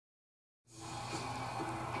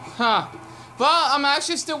Huh. Well, I'm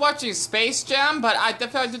actually still watching Space Jam, but I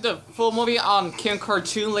definitely do the full movie on Kim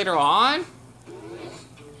Cartoon later on.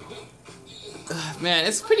 Man,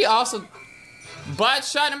 it's pretty awesome. But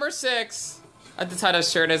shot number 6. I decided to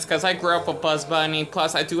share this because I grew up with Buzz Bunny.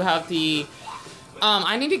 Plus, I do have the...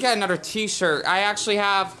 I need to get another t-shirt. I actually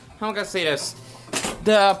have... How am I gonna say this?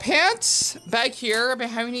 The pants back here, I've been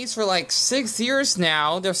having these for like 6 years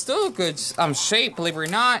now. They're still a good shape, believe it or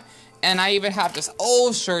not. And I even have this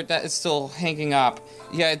old shirt that is still hanging up.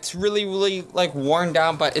 Yeah, it's really, like, worn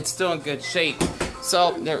down, but it's still in good shape.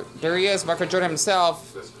 So, there he is, Michael Jordan himself.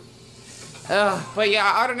 But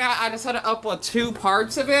yeah, other than that, I decided to upload 2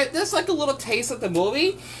 parts of it. This is like a little taste of the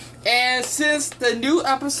movie. And since the new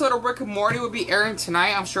episode of Rick and Morty will be airing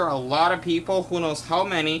tonight, I'm sure a lot of people, who knows how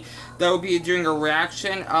many, that will be doing a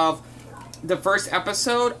reaction of the first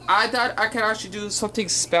episode. I thought I could actually do something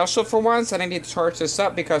special for once, and I need to charge this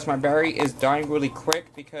up because my battery is dying really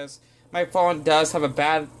quick because my phone does have a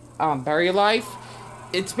bad battery life.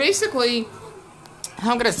 It's basically,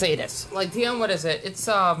 how I'm gonna say this, like, Deon, what is it?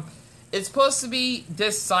 It's supposed to be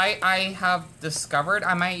this site I have discovered.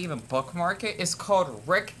 I might even bookmark it. It's called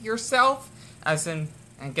Rick Yourself, as in,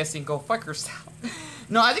 I'm guessing go fuck yourself.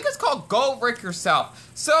 No, I think it's called Go Rick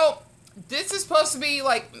Yourself. So this is supposed to be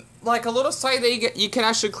like a little site that you can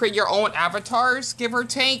actually create your own avatars, give or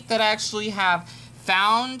take, that I actually have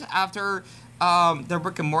found after the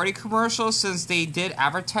Rick and Morty commercial, since they did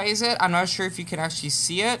advertise it. I'm not sure if you can actually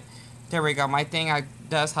see it. There we go. My thing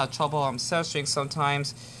does have trouble censoring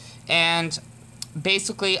sometimes. And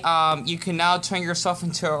basically, you can now turn yourself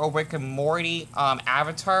into a Rick and Morty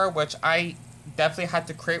avatar, which I definitely had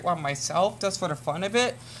to create one myself, just for the fun of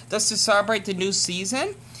it, just to celebrate the new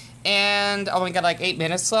season. And I only got like 8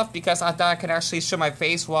 minutes left because I thought I could actually show my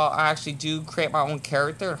face while I actually do create my own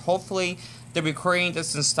character. Hopefully, the recording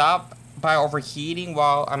doesn't stop by overheating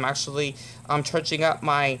while I'm actually charging up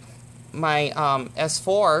my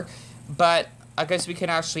S4. But I guess we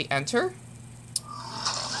can actually enter.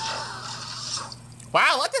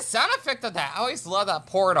 Wow, look at the sound effect of that. I always love that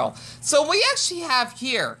portal. So we actually have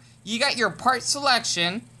here, you got your part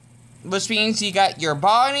selection, which means you got your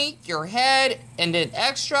body, your head, and then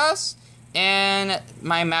extras. And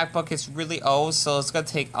my MacBook is really old, so it's going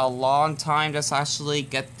to take a long time to actually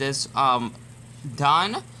get this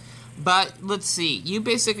done. But let's see, you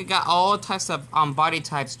basically got all types of body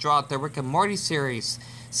types throughout the Rick and Morty series.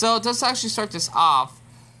 So let's actually start this off,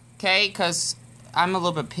 okay, because I'm a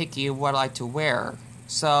little bit picky what I like to wear.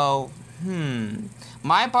 So,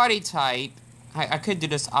 my body type, I could do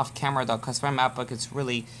this off camera though, because my MacBook is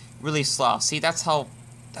really slow. See, that's how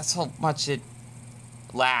much it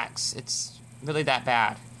lags. It's really that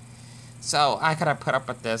bad. So I gotta put up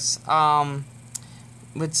with this.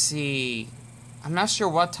 Let's see. I'm not sure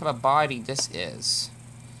what type of body this is,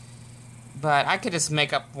 but I could just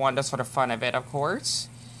make up one just for the fun of it, of course.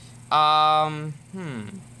 I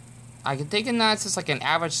can think that it's just like an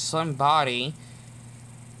average slim body.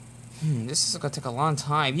 This is gonna take a long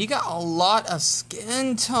time. You got a lot of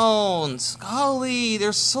skin tones. Golly,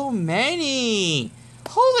 there's so many.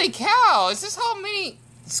 Holy cow, is this how many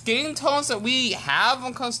skin tones that we have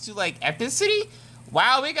when it comes to like ethnicity?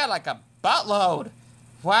 Wow, we got like a buttload.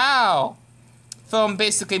 Wow. From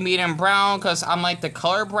basically medium brown, because I'm like the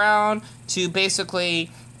color brown, to basically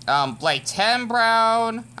like tan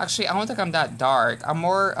brown. Actually, I don't think I'm that dark. I'm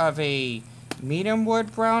more of a medium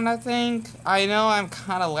wood brown, I think. I know I'm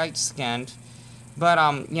kind of light skinned, but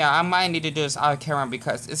yeah, I might need to do this out of camera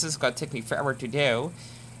because this is gonna take me forever to do.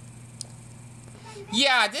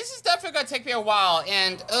 Yeah, this is definitely gonna take me a while,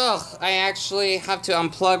 and I actually have to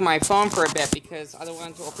unplug my phone for a bit because I don't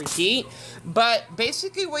want it to overheat. But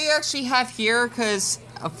basically what you actually have here, because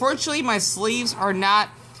unfortunately my sleeves are not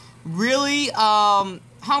really how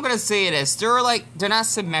I'm gonna say this, they're not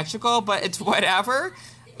symmetrical, but it's whatever.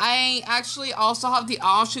 I actually also have the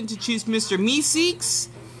option to choose Mr. Meeseeks.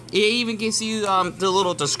 It even gives you the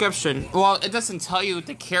little description. Well, it doesn't tell you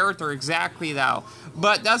the character exactly though,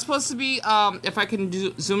 but that's supposed to be if I can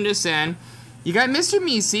zoom this in. You got Mr.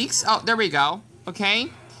 Meeseeks. Oh, there we go.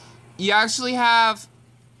 Okay, you actually have.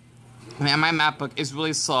 Man, my MacBook is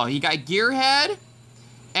really slow. You got Gearhead,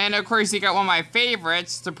 and of course you got one of my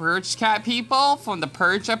favorites, the Purge Cat people from the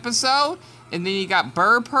Purge episode, and then you got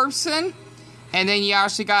Bird Person. And then you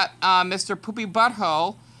actually got Mr. Poopy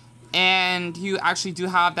Butthole, and you actually do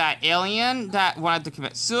have that alien that wanted to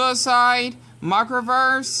commit suicide,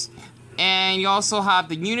 Microverse, and you also have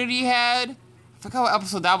the Unity Head. I forgot what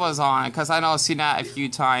episode that was on, because I know I've seen that a few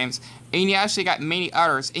times. And you actually got many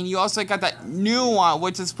others. And you also got that new one,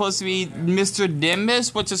 which is supposed to be Mr.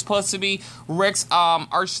 Nimbus, which is supposed to be Rick's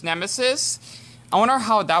arch nemesis. I wonder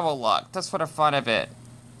how that will look. That's for the fun of it.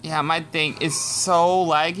 Yeah, my thing is so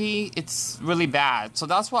laggy. It's really bad. So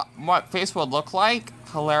that's what face would look like.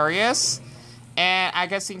 Hilarious. And I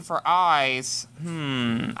guess for eyes,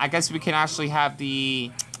 I guess we can actually have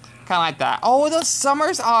the kind of like that. Oh, the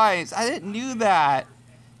Summer's eyes. I didn't knew that.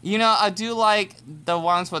 You know, I do like the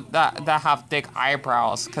ones with that have thick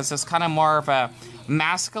eyebrows because it's kind of more of a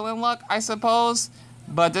masculine look, I suppose.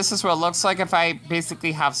 But this is what it looks like if I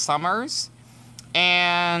basically have Summer's.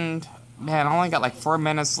 And man, I only got like 4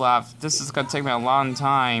 minutes left. This is gonna take me a long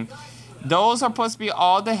time. Those are supposed to be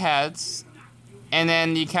all the heads. And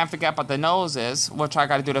then you can't forget about the noses, which I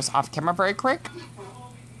gotta do this off camera very quick.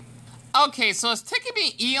 Okay, so it's taking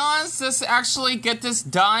me eons to actually get this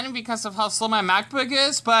done because of how slow my MacBook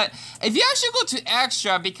is. But if you actually go to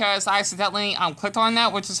extra, because I accidentally clicked on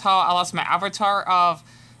that, which is how I lost my avatar of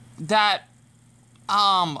that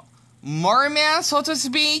merman, so to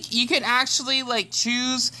speak, you can actually like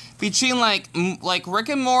choose between like Rick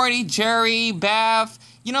and Morty, Jerry, Bev.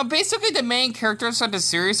 You know, basically the main characters of the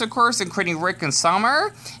series, of course, including Rick and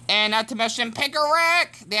Summer. And not to mention Pick a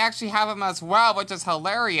Rick! They actually have him as well, which is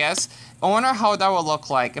hilarious. I wonder how that would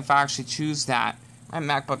look like if I actually choose that. My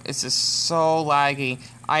MacBook is just so laggy.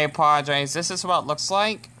 I apologize. This is what it looks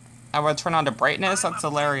like. I will turn on the brightness. That's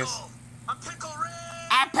hilarious. I'm Pickle Rick!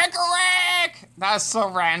 I'm Pickle Rick! That's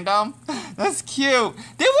so random. That's cute.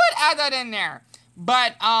 They would add that in there.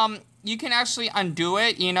 But, you can actually undo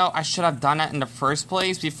it. You know, I should have done it in the first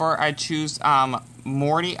place before I choose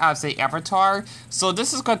Morty as the avatar. So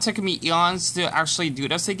this is going to take me eons to actually do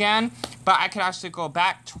this again. But I can actually go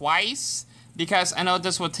back twice because I know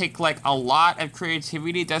this will take like a lot of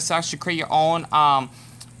creativity just to actually create your own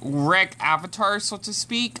Rick avatar, so to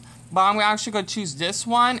speak. But I'm actually going to choose this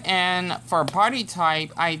one. And for body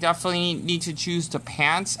type, I definitely need to choose the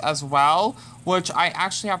pants as well, which I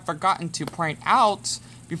actually have forgotten to point out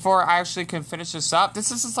before I actually can finish this up. This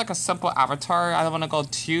is just like a simple avatar. I don't want to go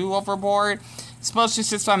too overboard, especially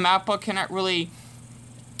since my MacBook cannot really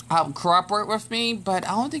cooperate with me, but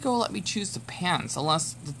I don't think it will let me choose the pants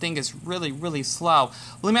unless the thing is really, really slow.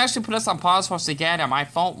 Let me actually put this on pause once again and my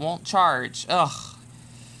phone won't charge. Ugh.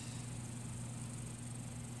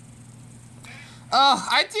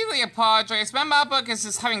 I deeply apologize. My MacBook is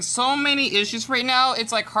just having so many issues right now.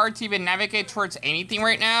 It's like hard to even navigate towards anything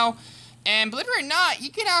right now. And believe it or not,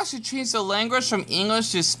 you can actually change the language from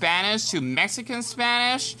English to Spanish to Mexican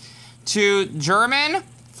Spanish to German,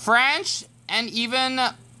 French, and even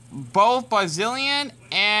both Brazilian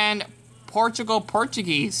and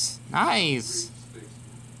Portuguese. Nice.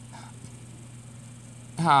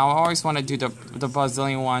 Oh, I always want to do the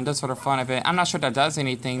Brazilian one. That's for the fun of it. I'm not sure that does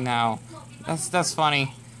anything now. That's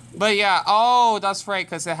funny. But yeah, oh, that's right,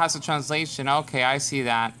 because it has a translation. Okay, I see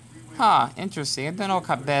that. Huh, interesting. I don't know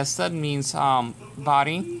cabeça means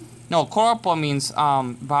body. No, corpo means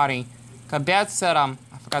body. Cabeça,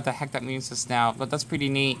 I forgot the heck that means just now, but that's pretty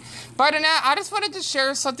neat. But I just wanted to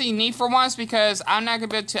share something neat for once because I'm not gonna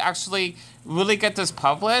be able to actually really get this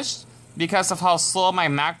published because of how slow my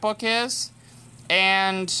MacBook is.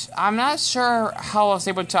 And I'm not sure how I was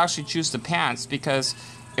able to actually choose the pants because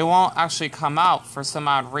it won't actually come out for some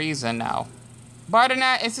odd reason now. But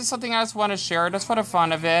it's just something I just want to share just for the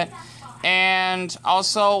fun of it. And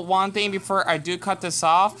also, one thing before I do cut this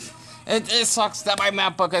off, it sucks that my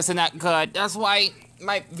MacBook isn't that good. That's why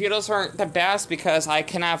my videos aren't the best because I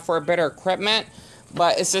can afford better equipment.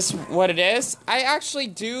 But it's just what it is. I actually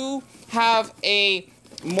do have a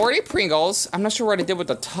Morty Pringles. I'm not sure what I did with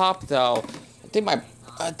the top though.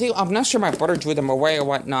 I'm not sure my brother drew them away or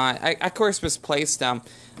whatnot. I of course misplaced them.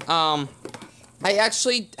 I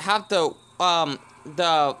actually have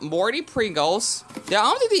the Morty Pringles. I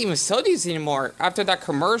don't think they even sell these anymore after that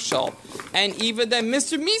commercial. And even the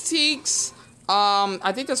Mr. Meeseeks.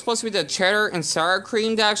 I think that's supposed to be the cheddar and sour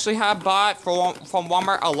cream that I actually had bought from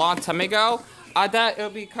Walmart a long time ago. I thought it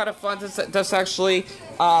would be kind of fun to just actually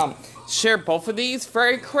share both of these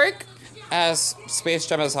very quick, as Space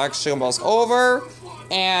Jam is actually almost over.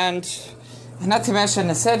 And not to mention,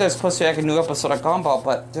 it said there's supposed to be like a new episode of Gumball,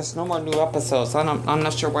 but there's no more new episodes. I'm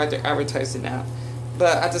not sure why they're advertising that.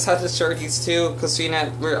 But I just had to share these two because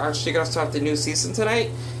we're actually going to start the new season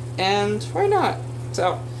tonight. And why not?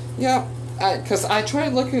 So, yeah. Because I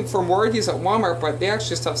tried looking for more of these at Walmart, but they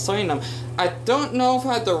actually stopped selling them. I don't know if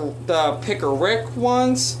I had the Pick a Rick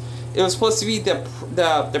ones. It was supposed to be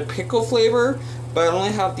the pickle flavor, but I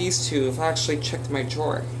only have these two if I actually checked my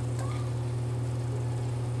drawer.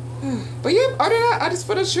 But yeah, other than that, I just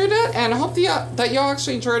want to share that, and I hope that y'all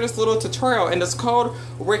actually enjoyed this little tutorial, and it's called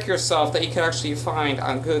Rick Yourself that you can actually find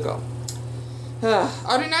on Google.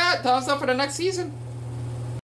 Other than that, thumbs up for the next season.